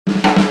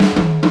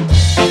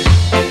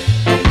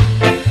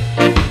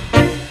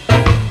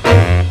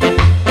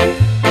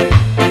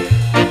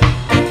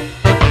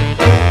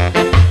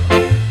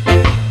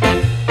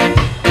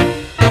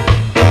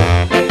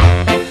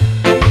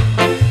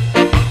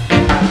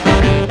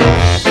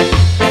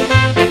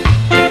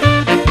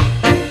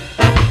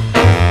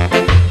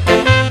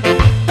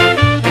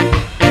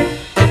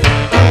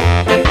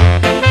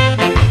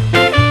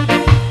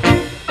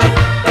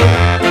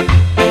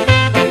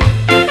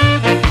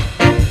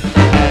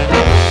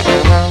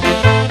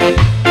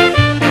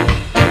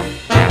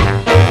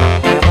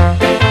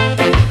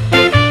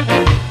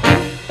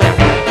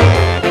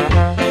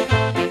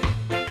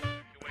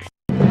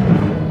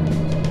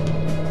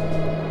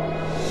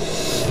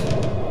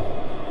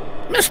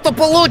Mr.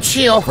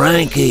 Belluccio.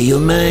 Frankie, you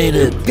made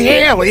it.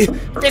 Barely.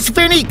 This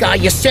Vinny guy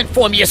you sent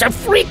for me is a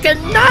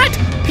freaking nut.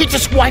 He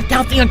just wiped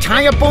out the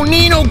entire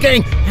Bonino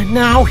gang, and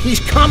now he's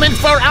coming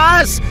for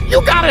us.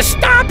 You gotta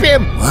stop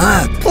him.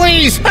 What?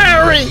 Please,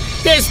 hurry.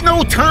 There's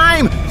no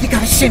time. You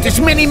gotta send as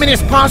many men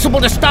as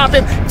possible to stop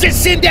him.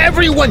 Just send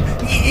everyone.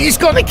 He's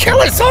gonna kill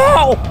us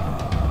all.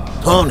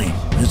 Tony,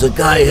 there's a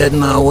guy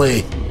heading our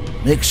way.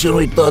 Make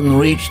sure he doesn't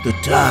reach the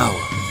tower.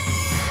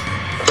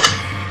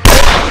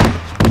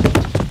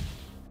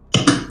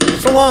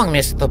 So long,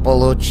 Mr.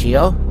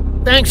 Belluccio.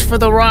 Thanks for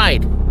the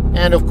ride.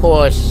 And of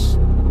course,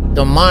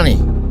 the money.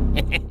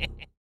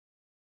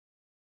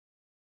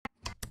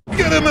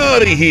 Get him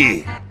out of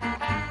here!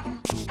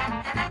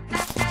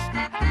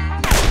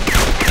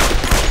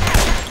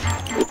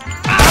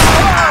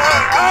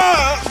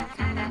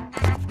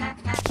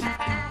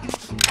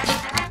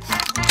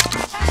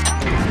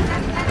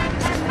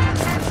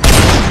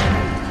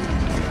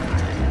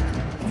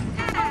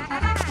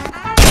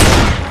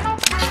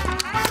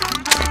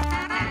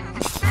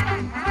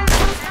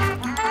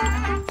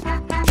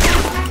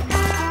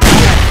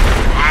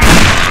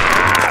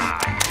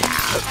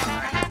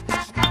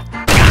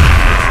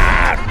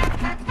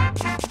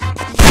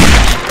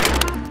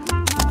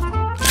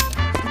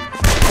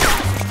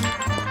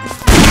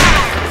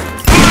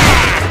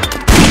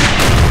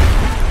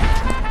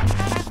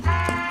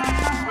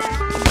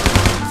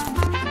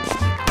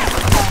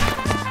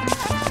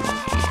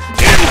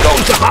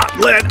 The hot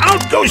lead,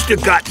 out goes the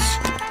guts!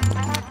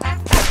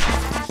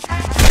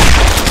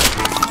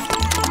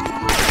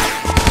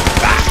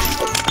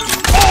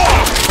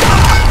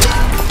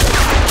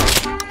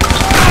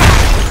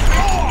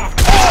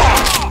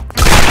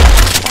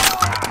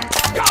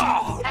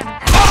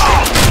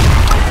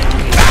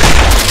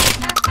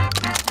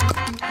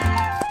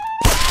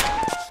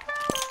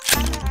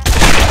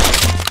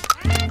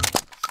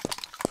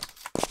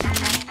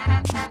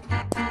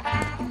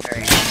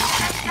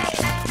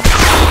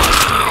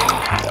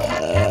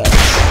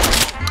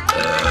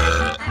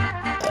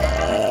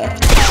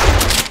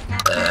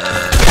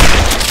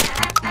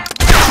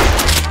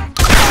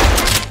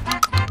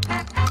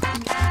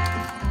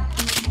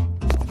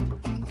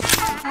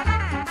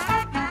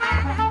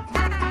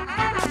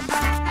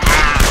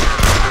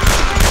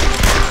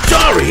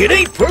 It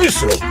ain't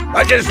personal.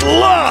 I just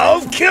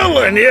love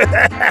killing you.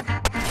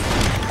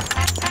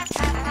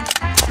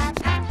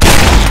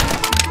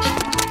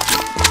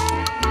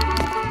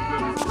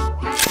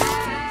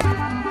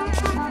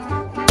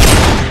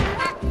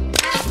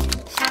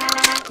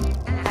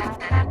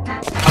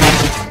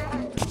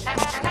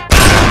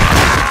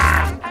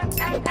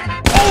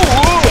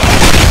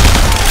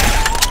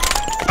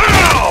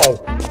 Ow!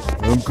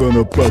 I'm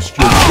gonna bust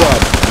your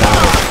butt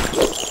now.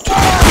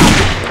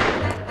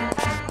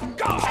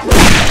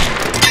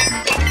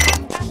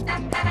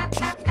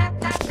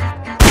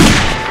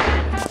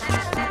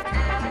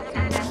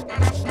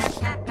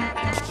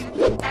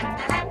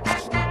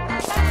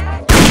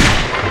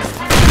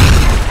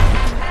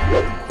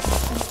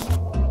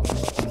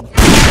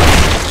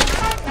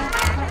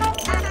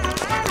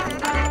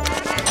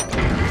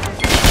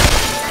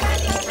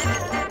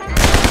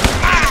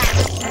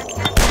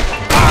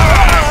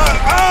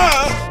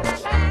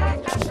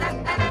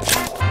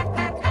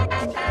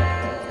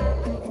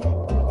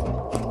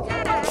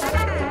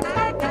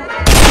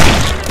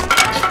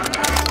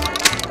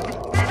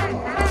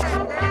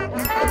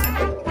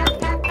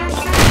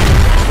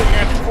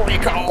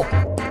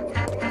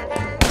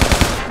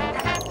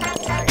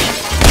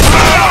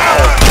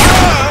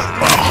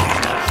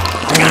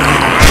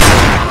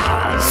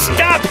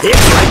 Stop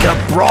hitting like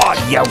a broad,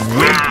 you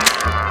wimp!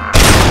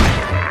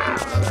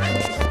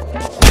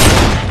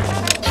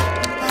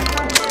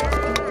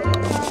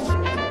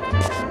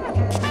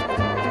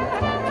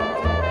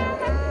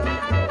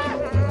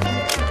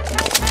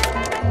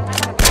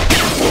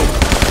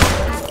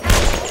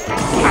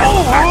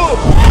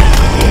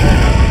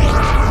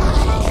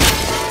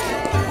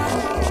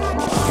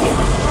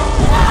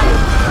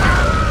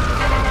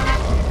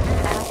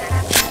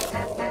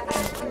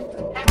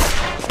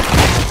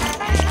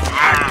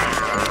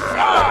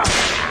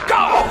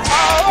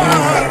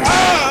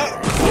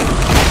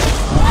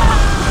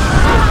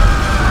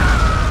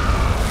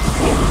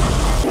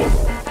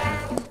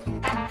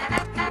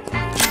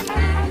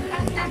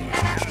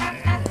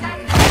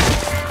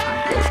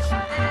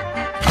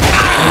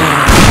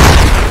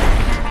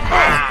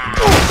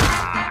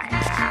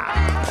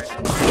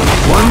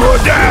 One more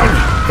down!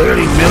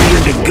 30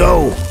 million to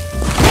go!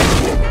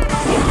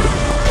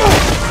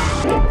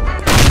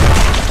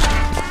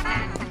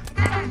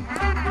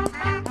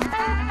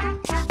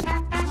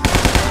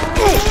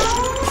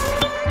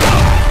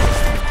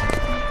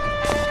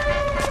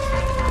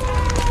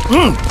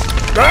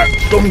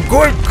 That's some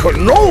good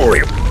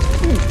cannoli!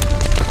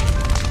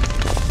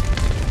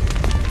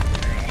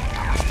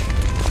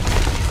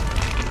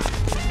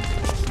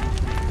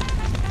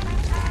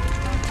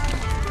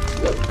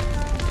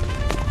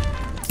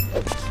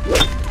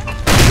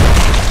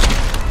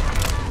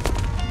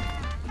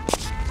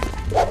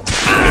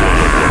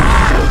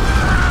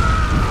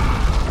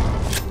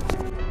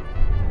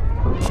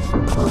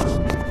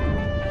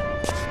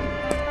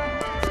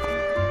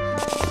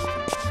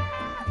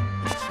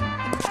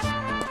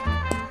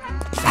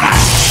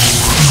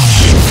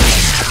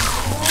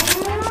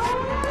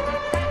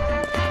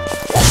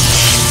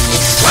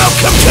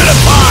 to the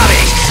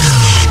party!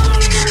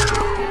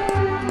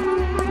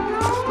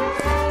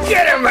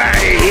 Get him out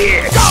of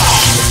here!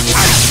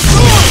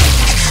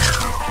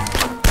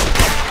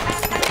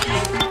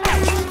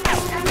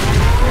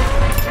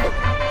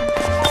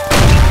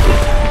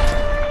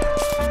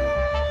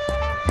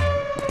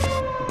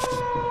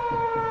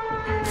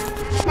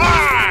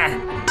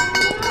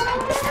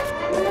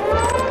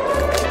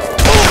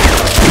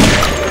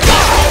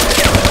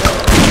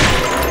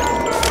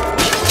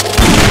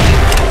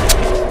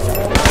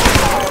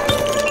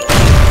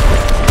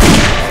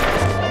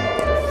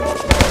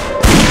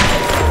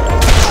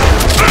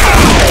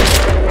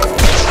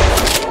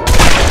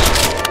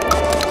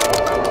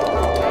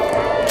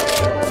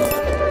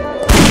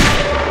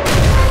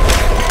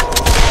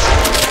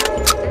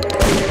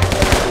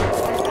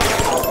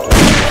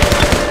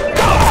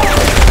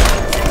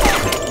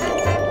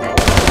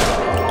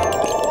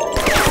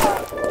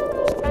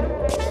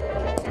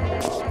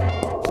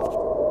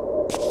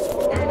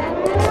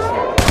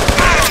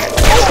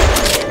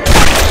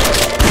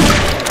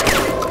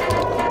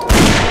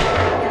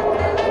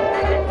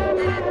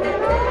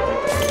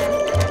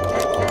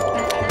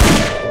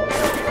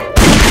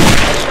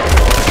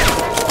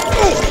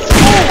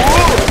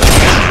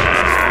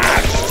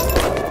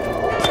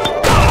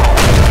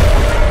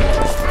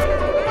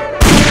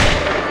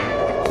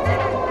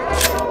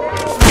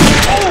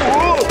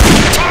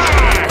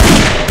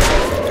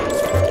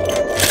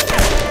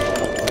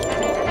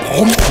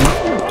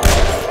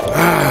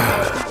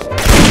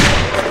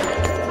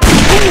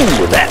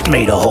 Ooh, that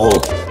made a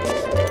hole.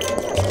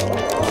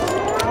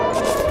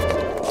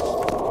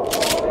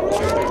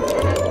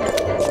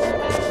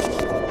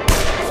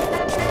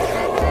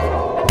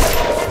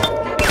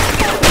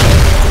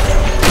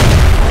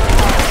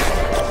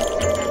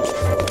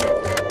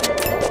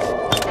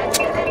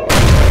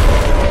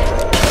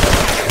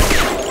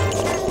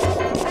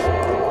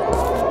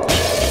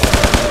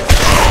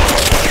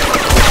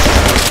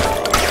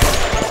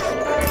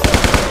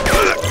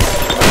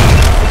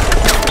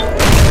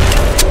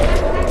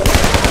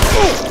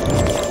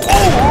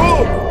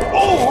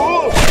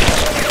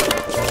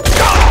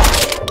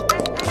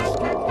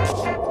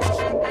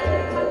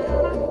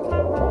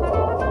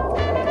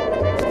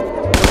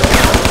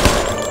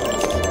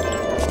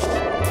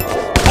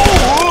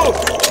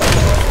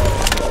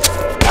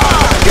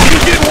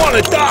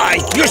 To die,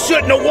 you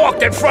shouldn't have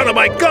walked in front of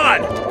my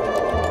gun!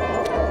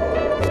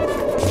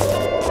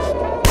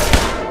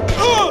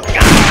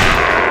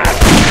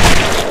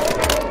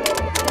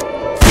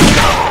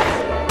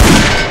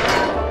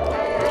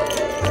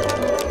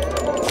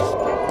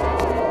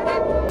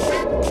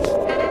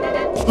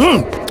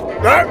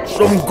 That's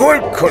some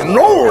good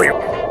cannoli!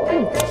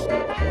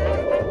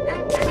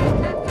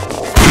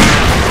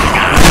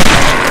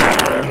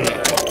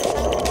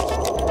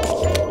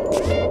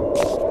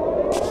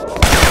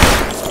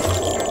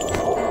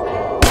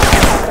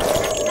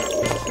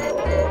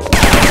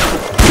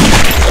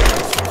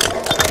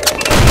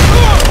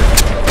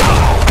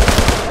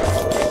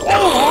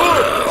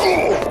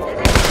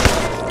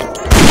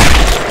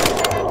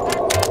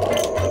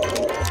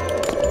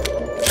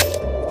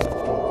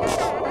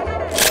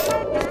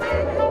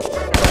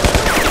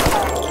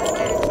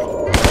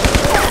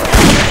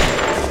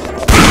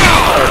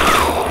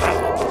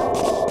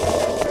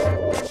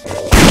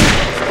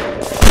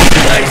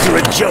 A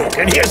joke,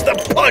 and here's the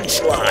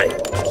punchline.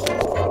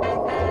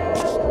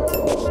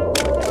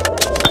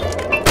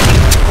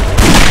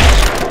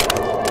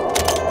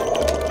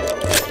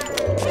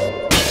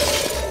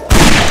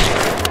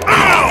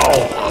 Ow!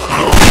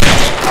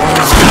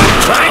 Stop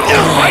trying to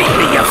fight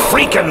me, you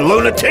freaking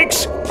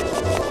lunatics!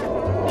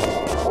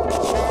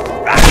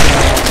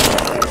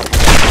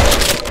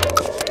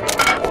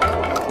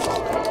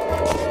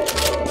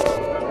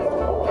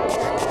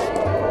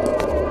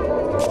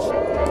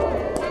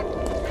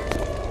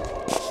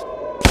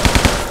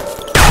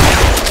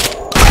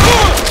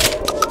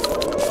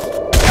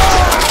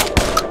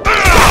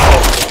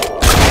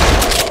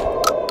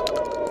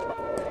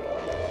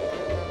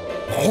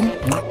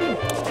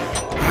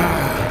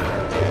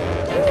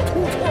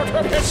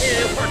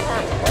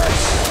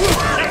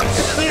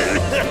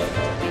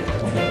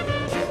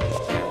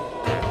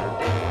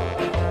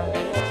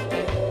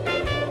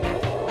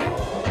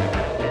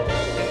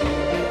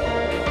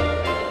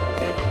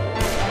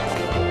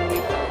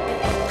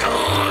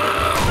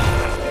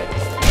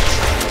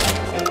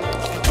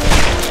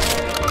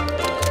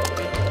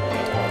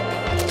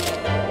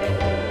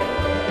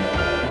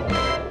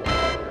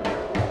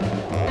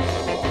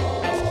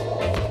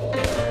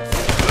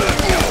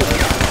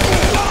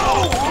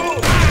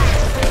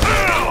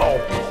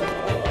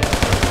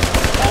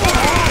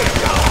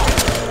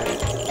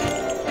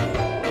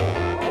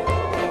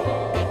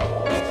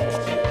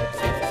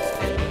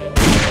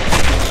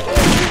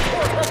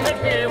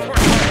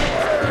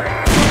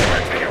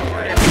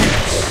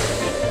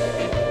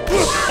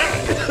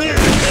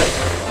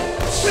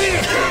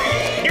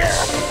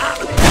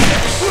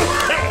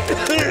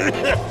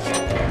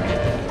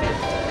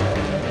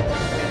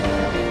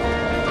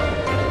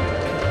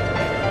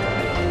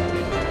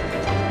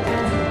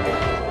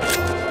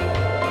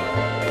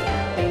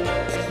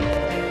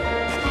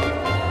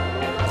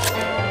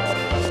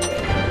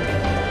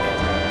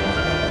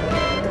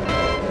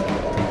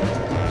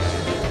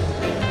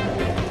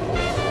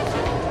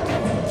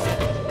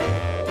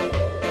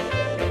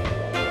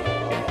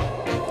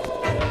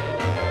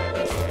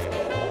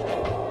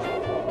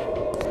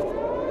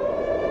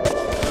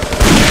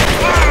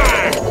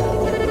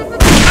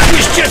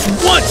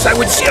 guess I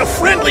would see a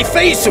friendly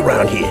face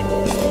around here.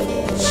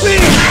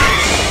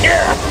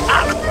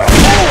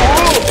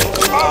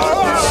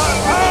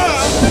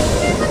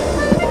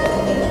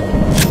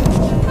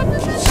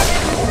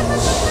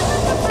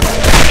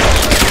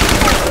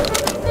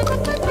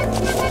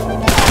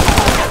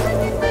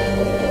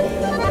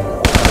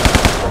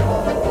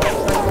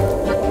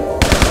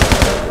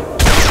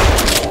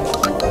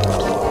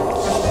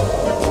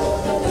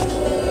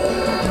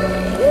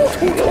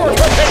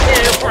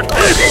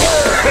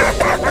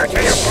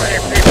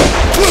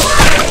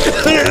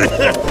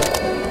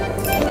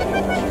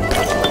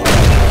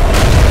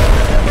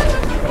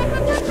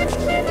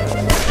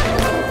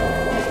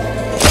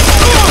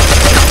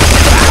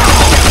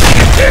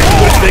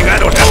 Good thing I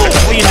don't have to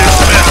clean this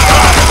mess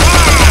up.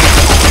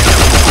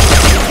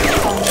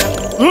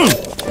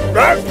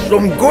 That's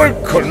some good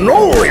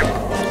cannoli.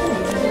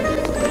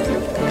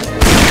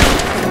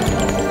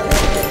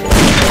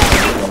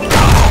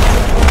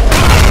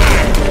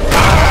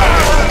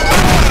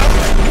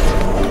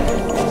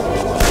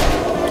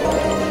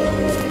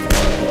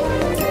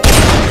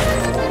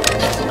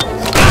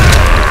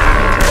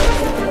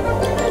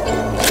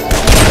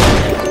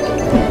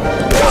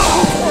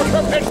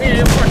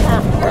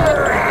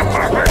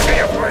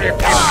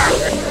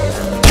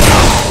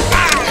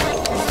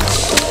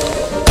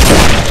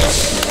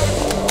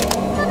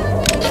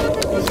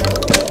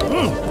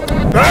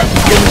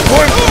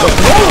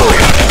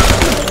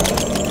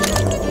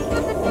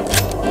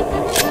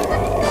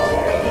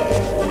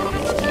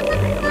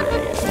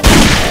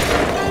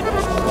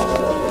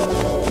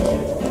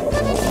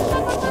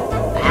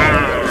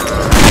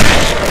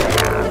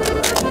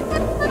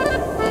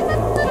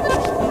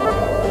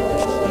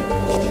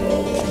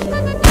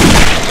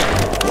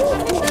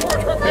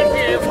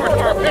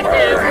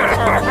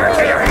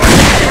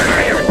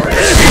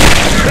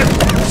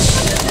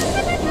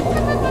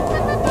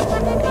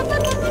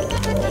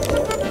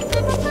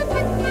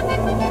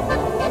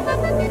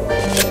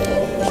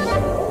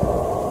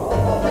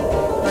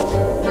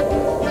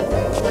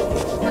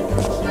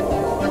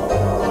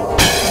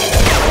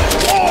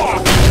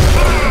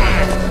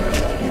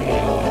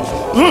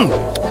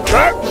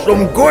 That's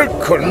some good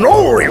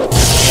cannoli.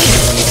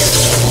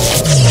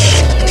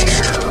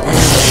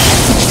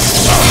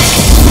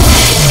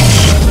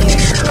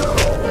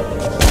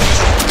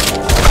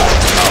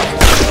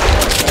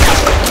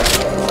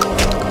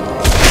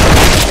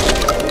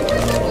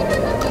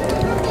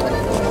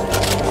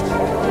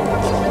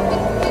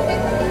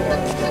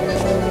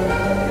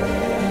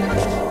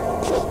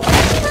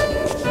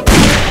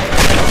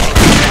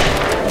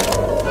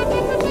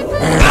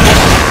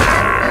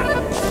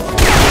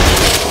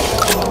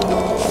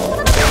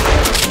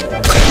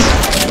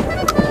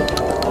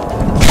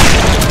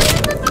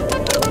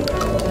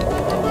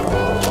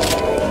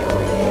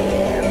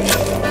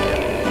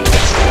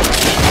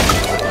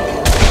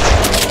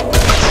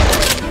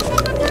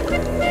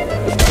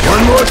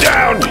 One more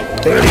down.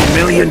 30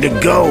 million to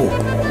go.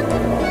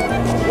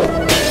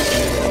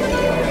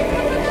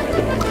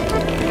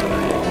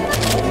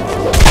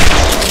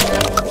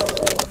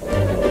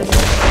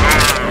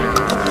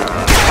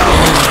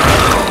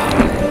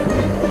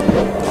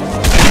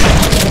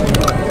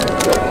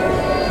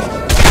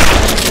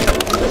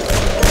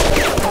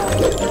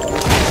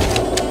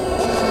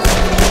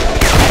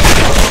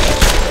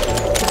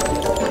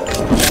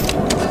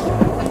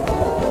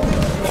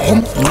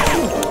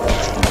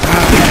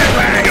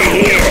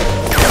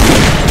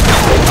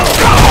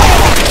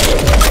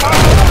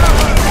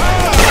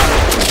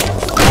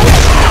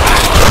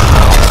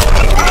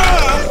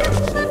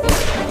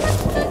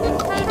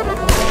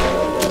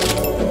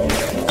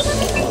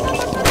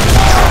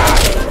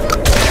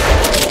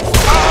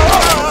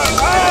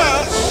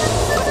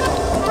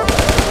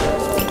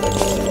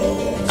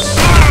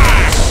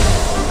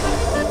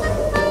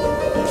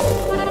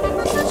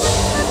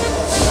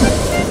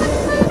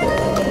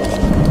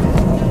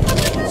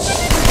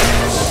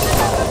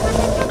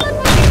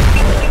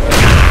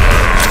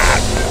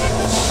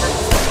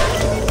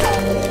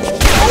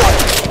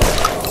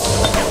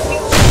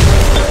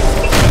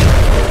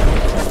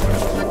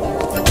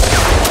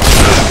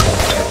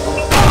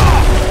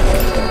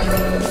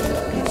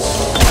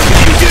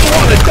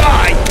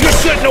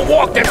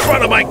 Walked in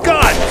front of my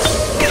gun!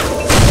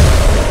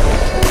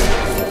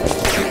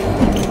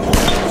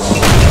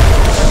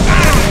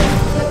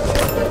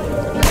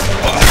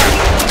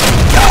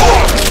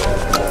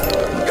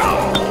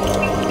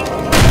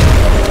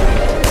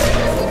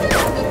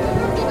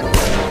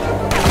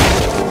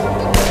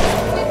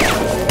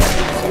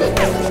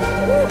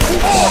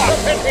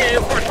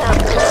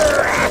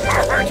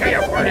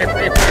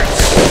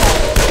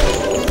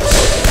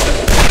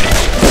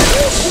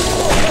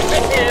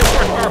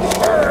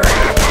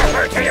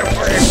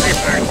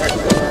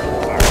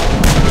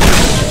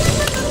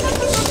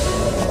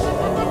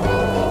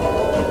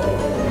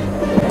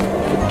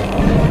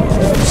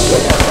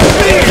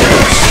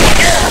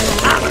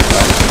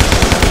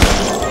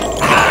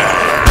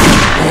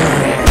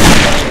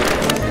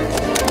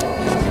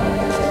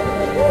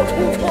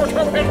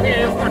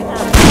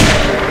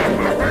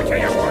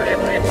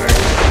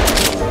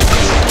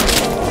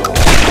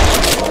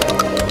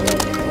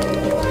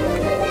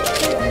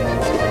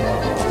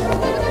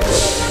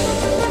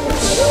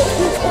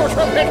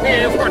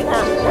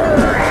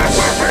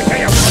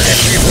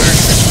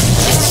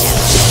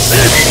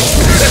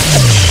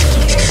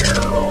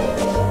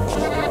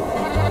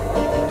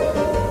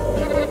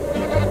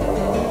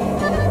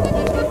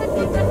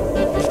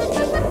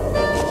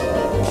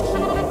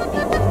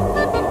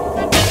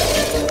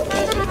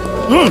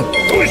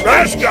 Who's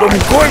that guy? Some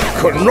Gore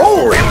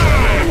Cannoli!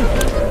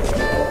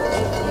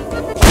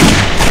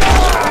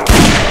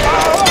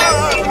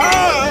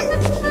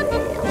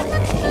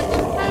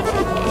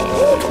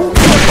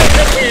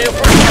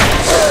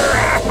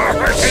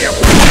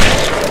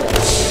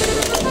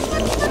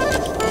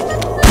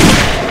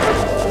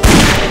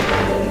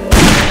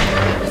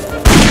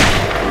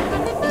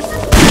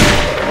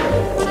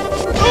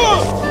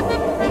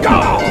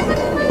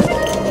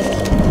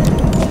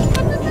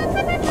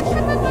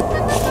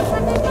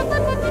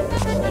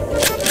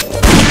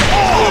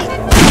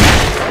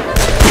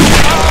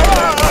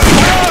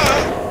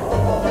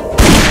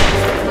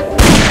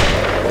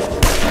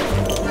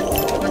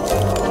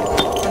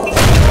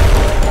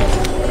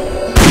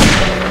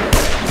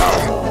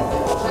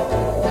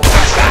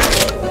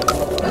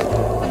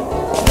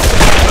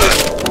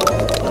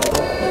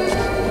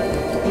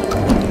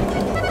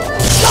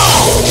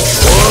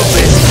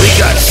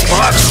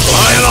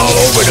 Flying all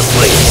over the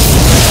place.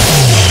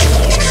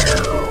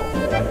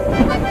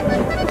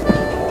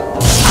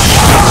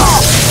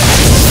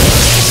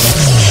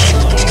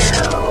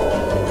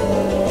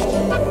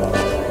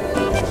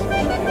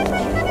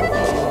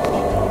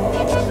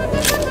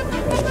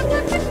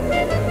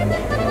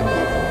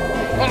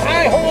 The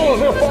eye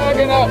holes are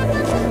fogging up.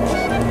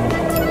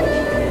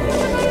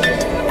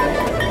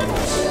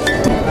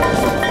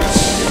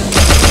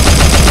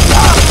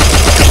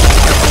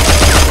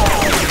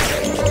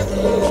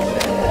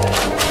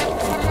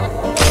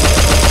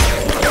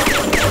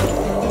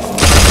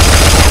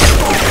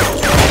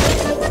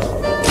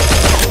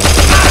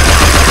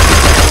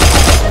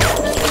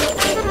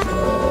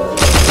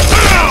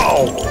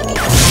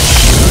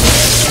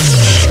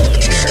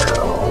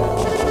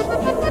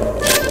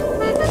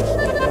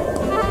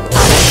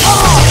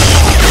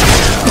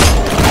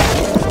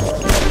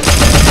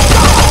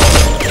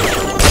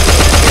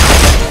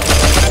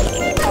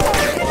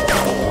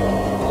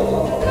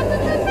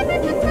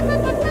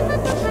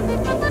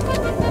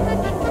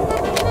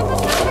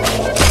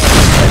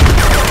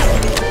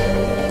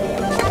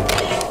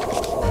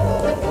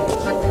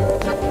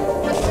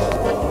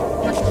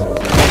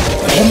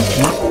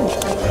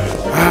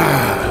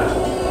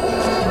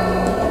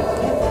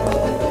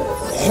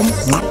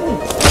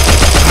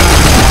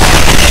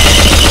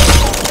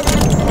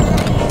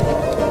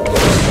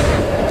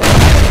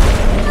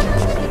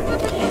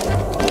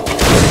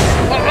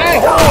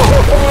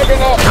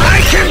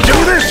 I can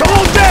do this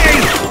all day!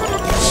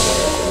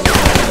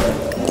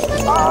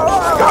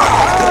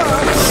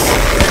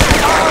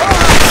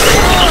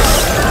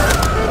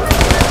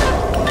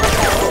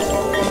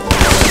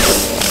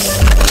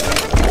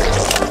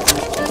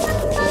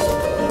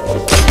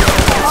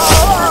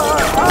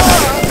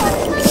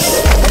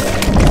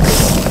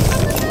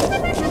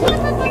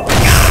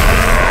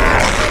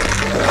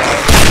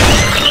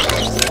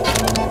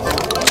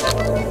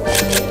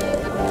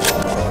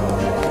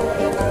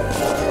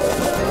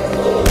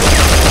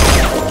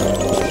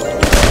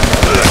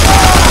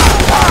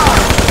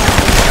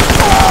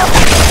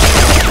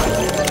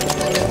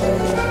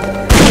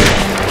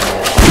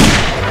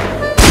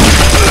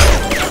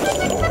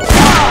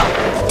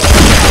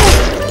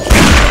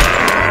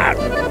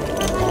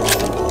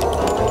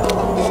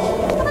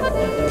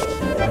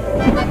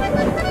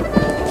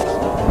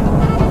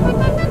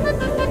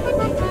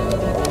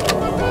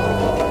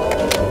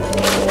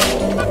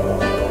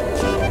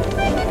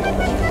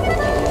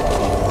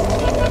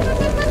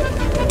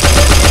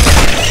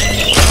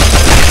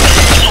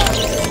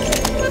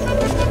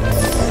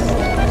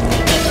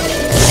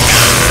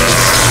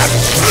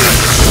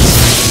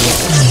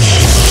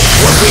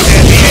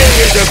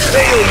 A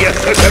failure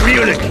to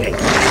communicate.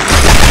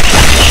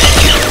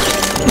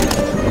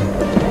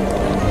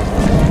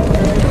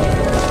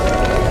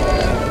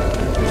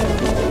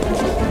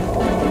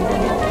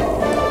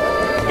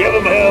 Give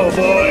them hell,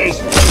 boys.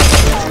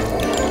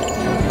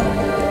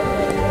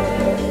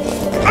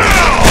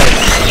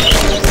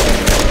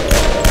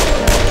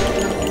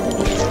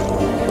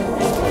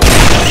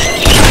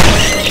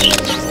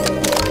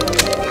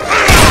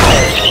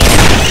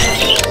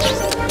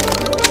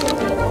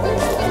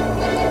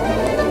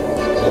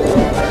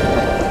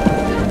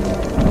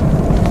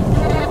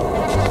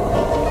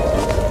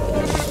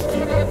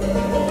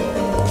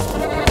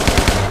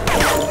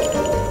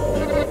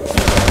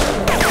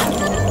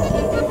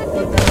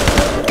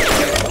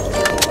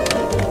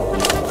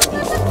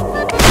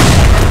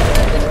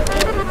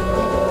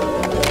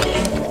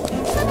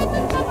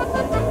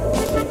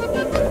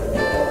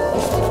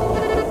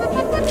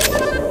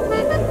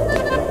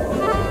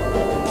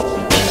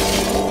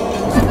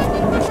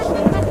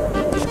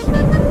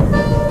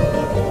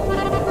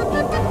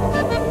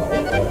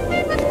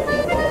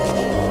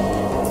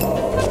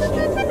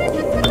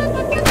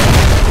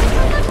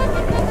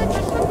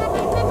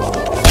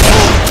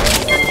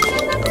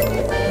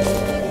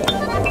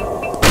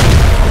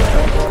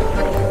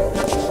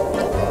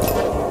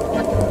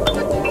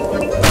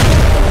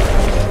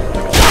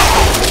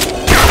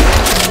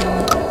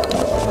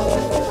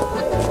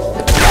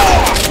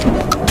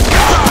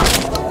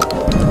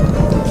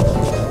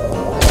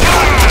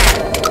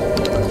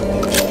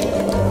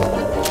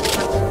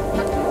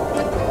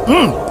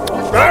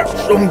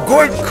 Some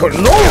good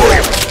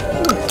cannoli.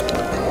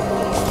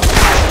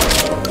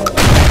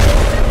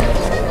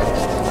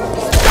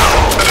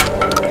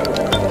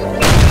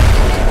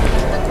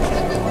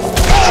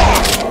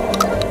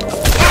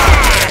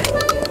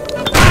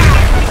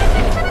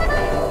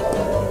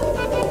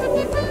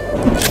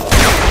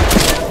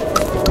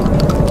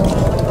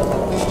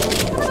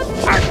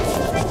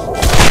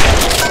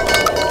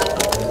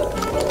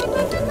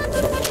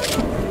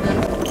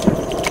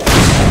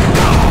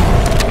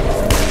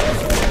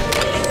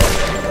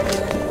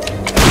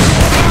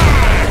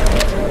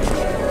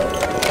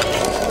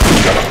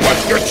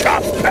 Your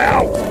chops,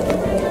 pal!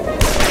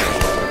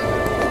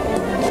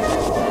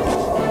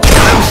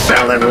 I'm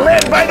selling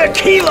lead by the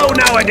kilo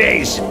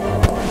nowadays!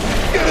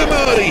 Get him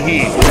out of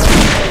here!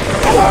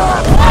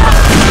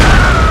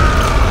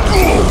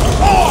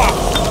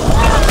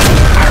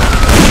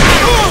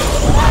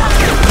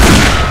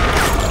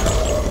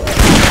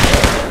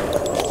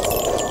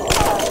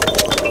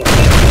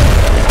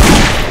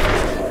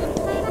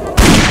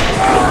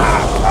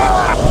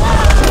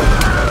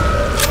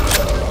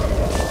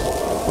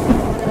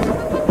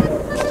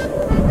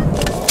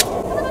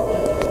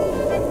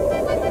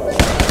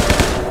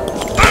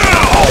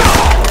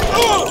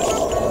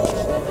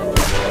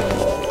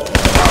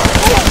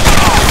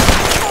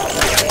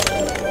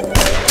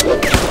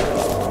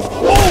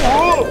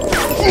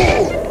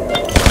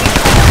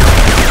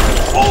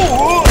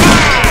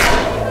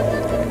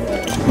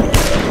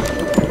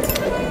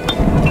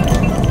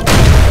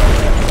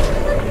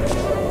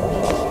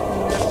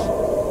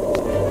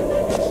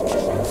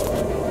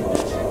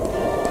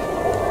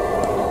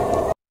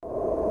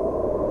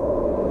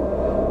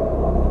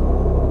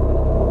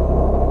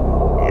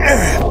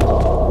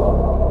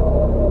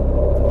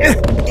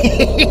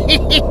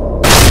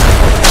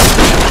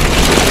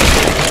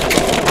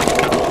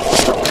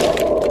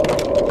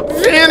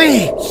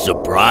 Vinny!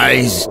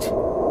 Surprised?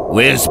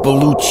 Where's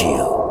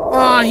Belluccio?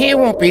 Oh, he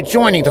won't be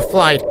joining the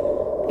fight.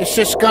 It's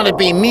just gonna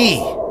be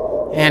me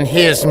and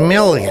his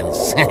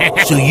millions.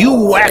 So you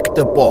whacked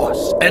the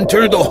boss and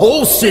turned the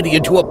whole city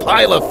into a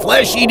pile of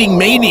flesh-eating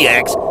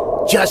maniacs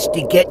just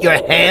to get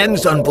your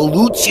hands on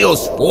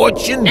Belluccio's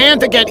fortune? And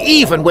to get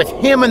even with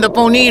him and the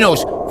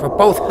Boninos for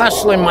both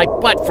hustling my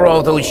butt for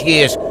all those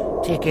years,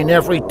 taking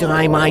every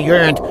dime I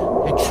earned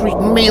and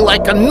treating me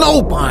like a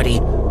nobody.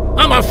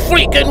 I'm a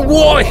freaking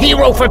war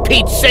hero, for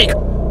Pete's sake!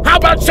 How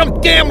about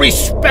some damn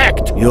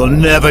respect? You'll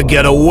never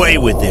get away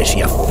with this,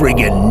 you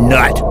friggin'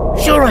 nut!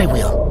 Sure I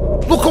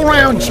will. Look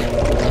around you.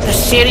 The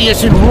city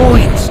is in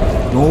ruins.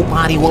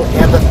 Nobody will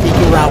ever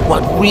figure out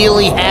what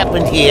really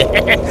happened here.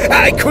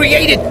 I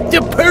created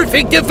the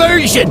perfect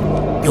diversion!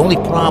 The only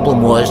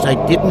problem was I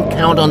didn't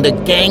count on the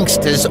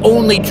gangsters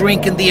only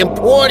drinking the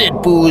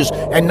imported booze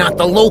and not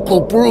the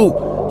local brew,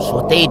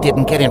 so they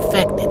didn't get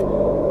infected.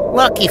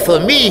 Lucky for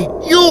me,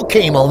 you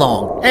came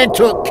along and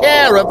took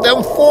care of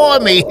them for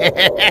me.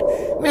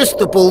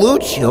 Mr.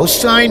 Belluccio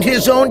signed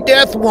his own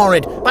death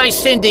warrant by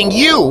sending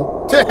you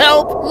to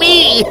help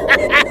me.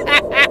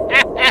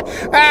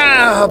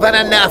 Ah, but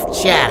enough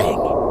chatting.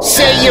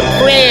 Say your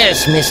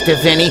prayers, Mr.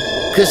 Vinny,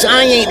 'cause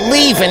I ain't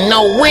leaving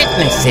no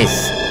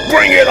witnesses.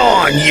 Bring it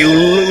on, you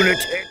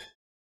lunatic!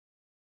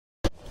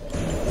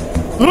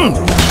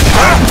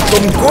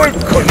 Some good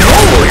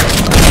cannoli!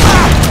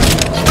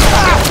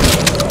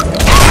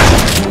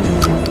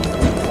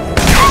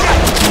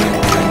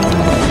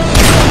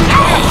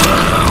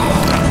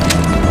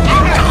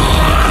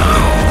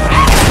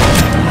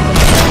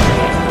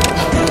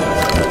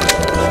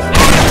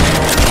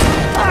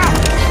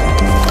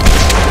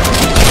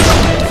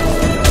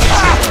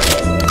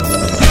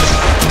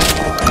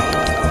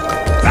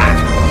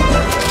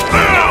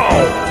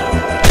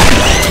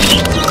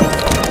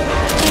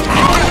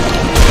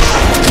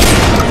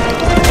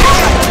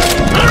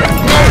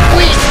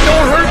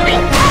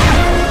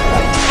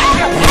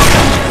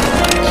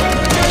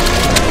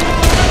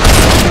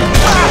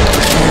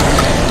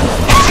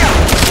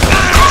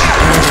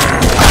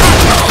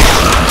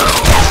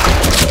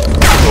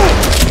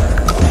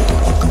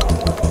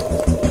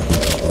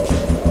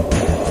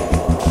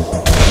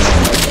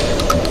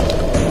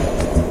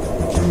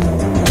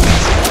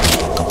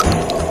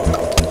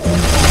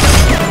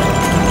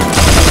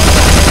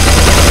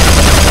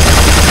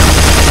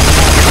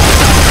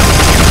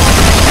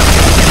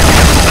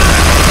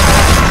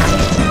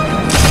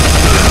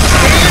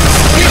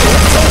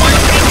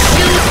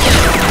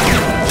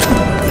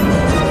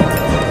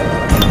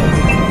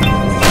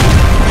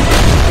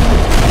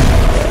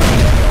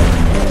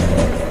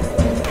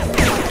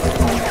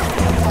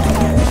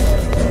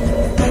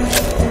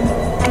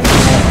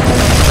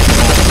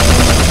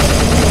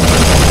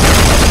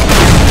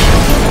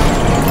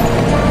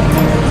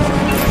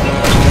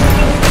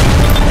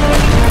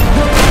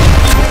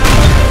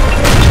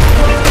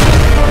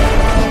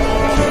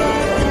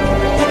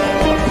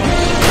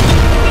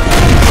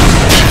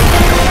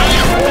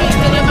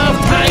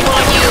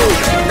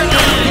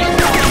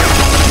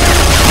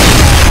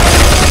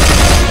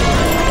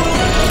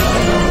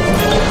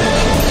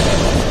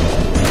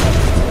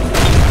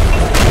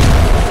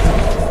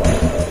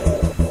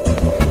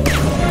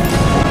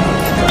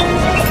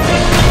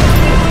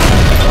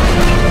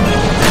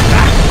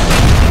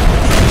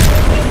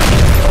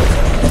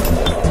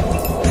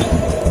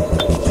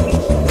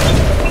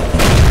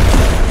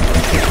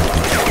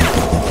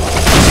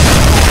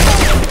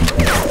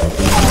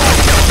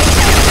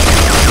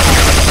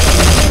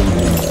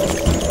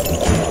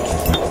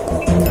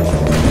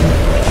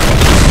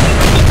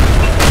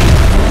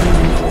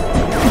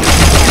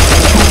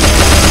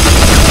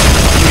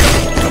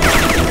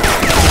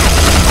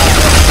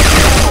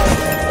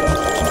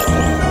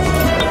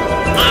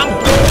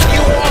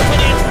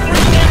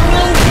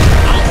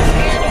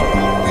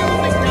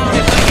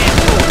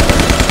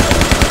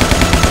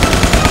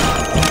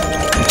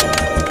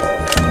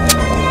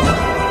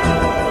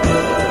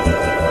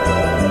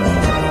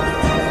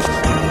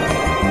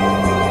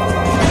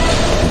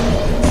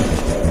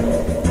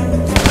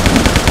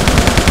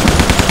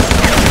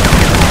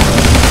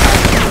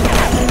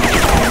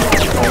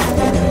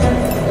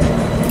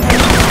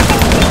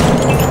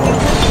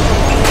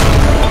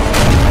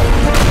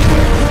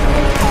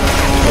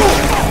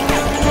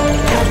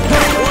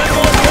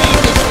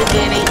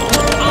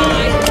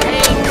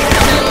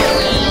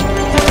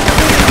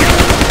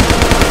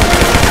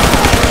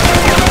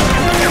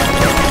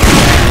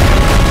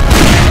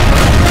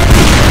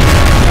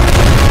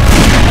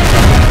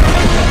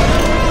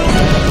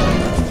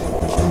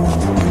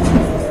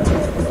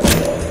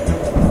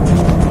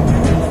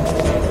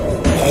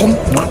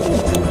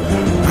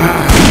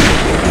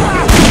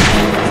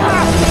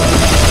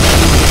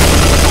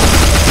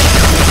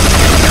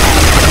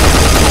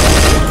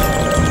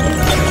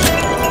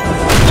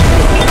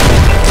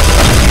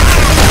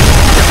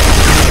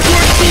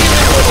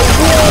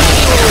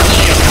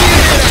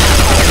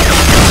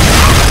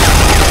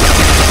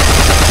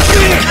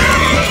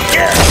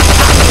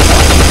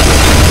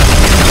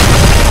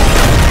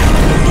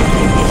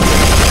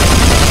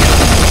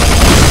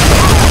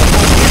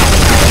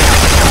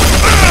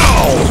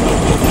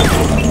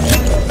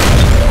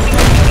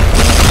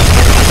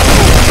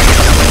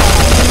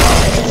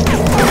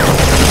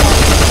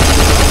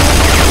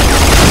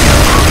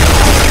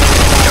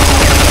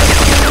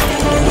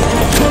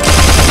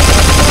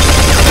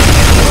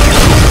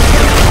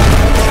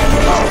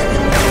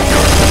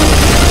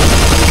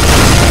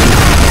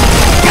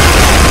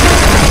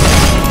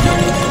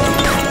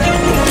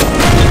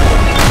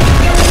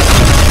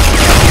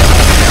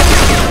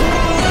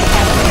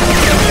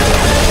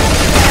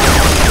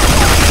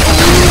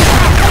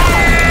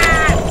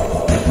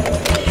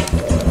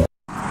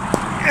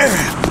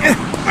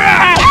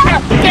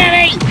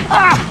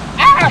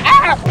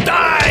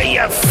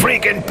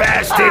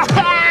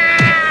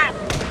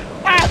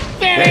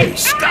 Hey,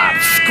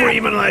 stop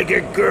screaming like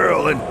a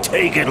girl and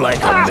take it like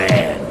a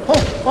man.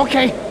 Oh,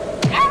 okay.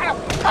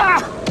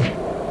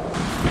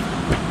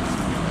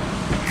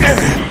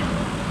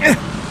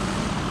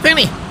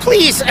 Vinny,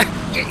 please,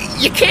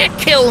 you can't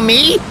kill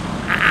me.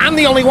 I'm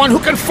the only one who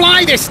can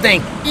fly this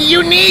thing.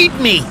 You need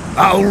me.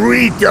 I'll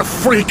read the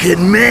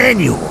freaking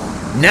manual.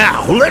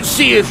 Now, let's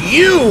see if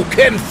you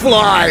can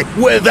fly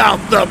without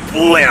the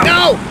blimp.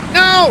 No,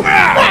 no.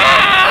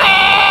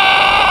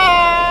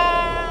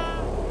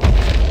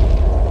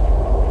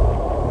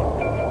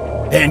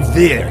 And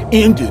there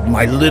ended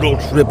my little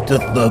trip to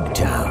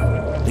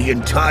Thugtown. The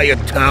entire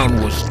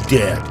town was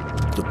dead.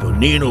 The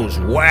Boninos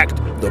whacked,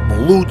 the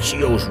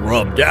Belluccios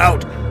rubbed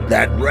out,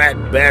 that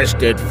rat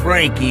bastard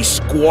Frankie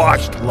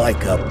squashed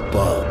like a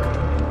bug.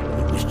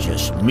 It was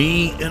just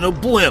me in a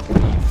blimp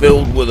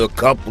filled with a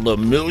couple of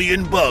 $1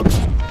 million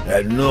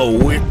and no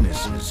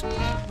witnesses.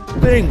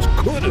 Things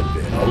could have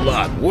been a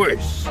lot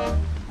worse.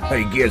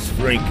 I guess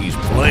Frankie's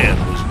plan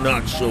was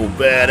not so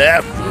bad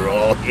after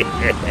all.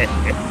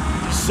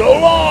 So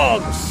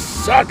long,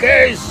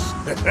 suckers!